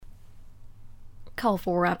Call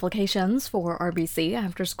for applications for RBC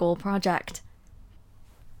After School Project.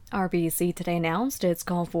 RBC today announced its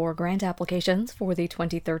call for grant applications for the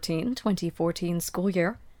 2013-2014 school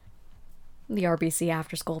year. The RBC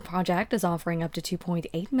After School Project is offering up to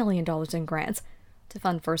 $2.8 million in grants to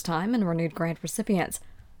fund first-time and renewed grant recipients.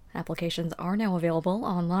 Applications are now available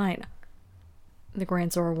online. The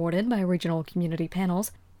grants are awarded by regional community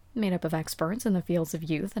panels made up of experts in the fields of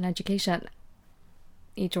youth and education.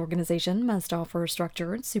 Each organization must offer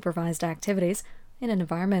structured, supervised activities in an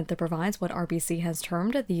environment that provides what RBC has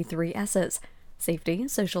termed the 3 S's: safety,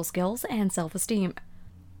 social skills, and self-esteem.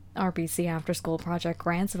 RBC After School Project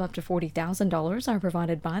grants of up to $40,000 are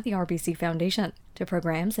provided by the RBC Foundation to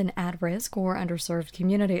programs in at-risk or underserved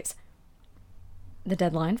communities. The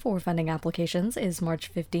deadline for funding applications is March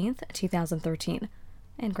 15, 2013,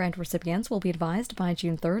 and grant recipients will be advised by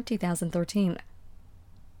June 3, 2013.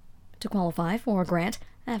 To qualify for a grant,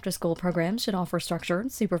 after-school programs should offer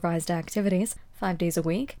structured, supervised activities 5 days a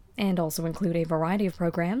week and also include a variety of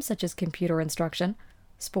programs such as computer instruction,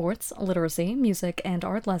 sports, literacy, music and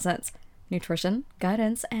art lessons, nutrition,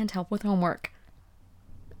 guidance, and help with homework.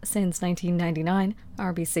 Since 1999,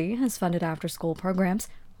 RBC has funded after-school programs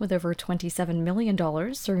with over $27 million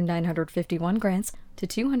through 951 grants to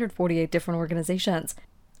 248 different organizations,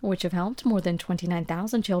 which have helped more than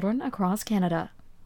 29,000 children across Canada.